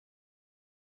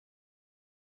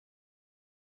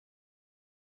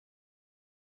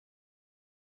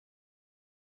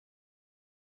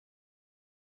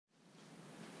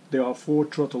there are 4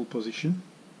 throttle positions: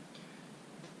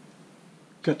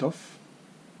 cutoff,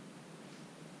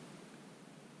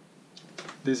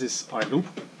 this is idle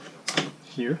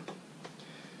here,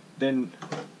 then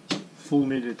full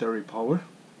military power,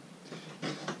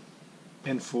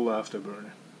 and full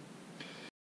afterburner.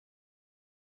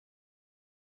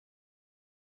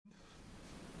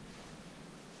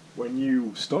 When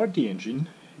you start the engine,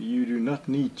 you do not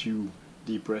need to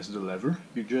depress the lever,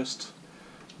 you just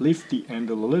lift the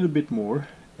handle a little bit more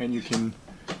and you can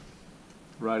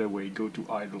right away go to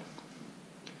idle.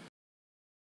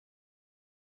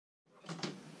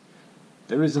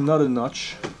 There is another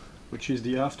notch, which is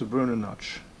the afterburner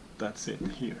notch. That's it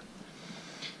here.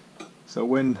 So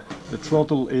when the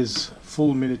throttle is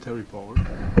full military power,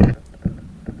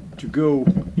 to go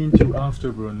into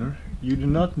afterburner you do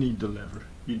not need the lever.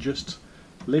 You just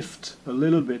lift a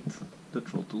little bit the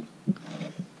throttle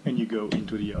and you go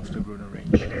into the afterburner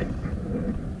range.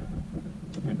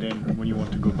 And then when you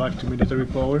want to go back to military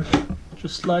power,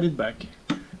 just slide it back.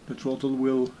 The throttle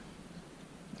will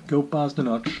go past the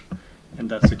notch and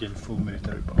that's again full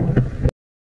military power.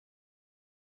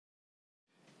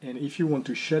 And if you want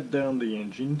to shut down the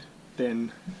engine,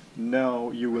 then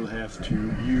now you will have to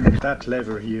use that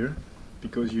lever here,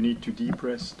 because you need to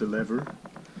depress the lever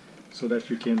so that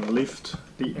you can lift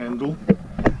the handle,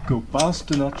 go past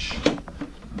the notch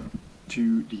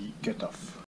to the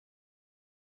cutoff.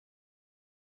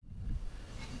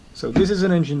 So this is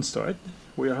an engine start.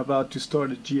 We are about to start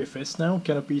the GFS now.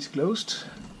 Canopy is closed.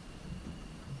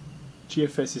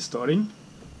 GFS is starting.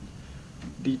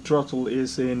 The throttle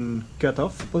is in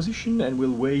cutoff position and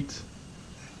we'll wait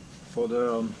for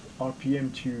the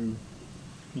RPM to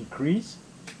increase.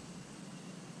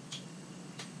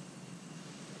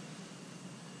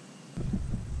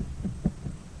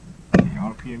 The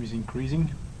RPM is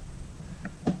increasing.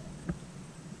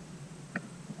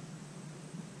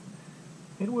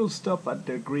 It will stop at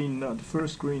the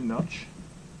first green notch.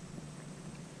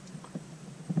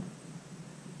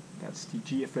 That's the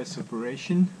GFS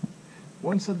operation.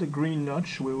 Once at the green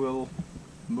notch we will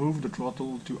move the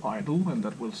throttle to idle and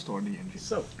that will start the engine.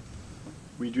 So,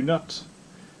 we do not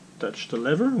touch the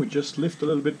lever, we just lift a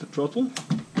little bit the throttle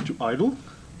to idle.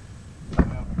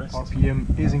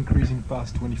 RPM is increasing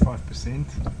past 25%.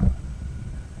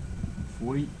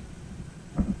 40.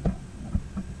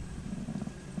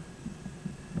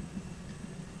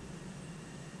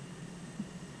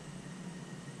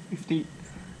 50.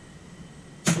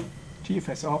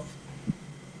 GFS off.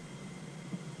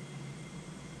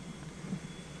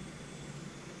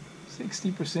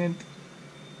 60%.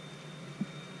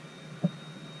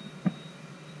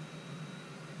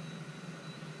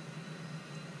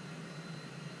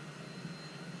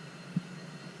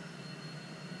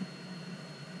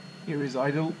 Here is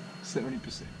idle,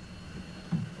 70%.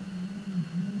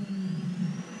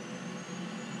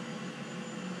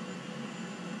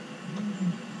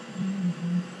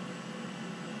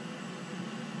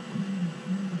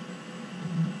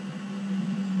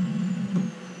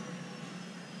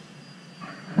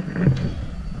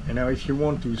 And now if you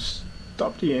want to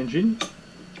stop the engine,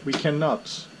 we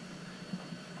cannot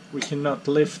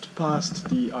lift past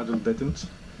the idle detent.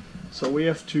 So we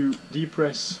have to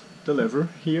depress the lever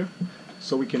here,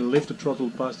 so we can lift the throttle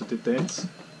past the detents,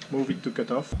 move it to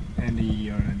cutoff, and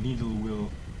the needle will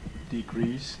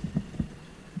decrease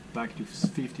back to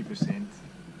 50%,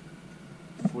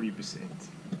 40%,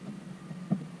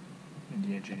 and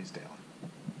the engine is down.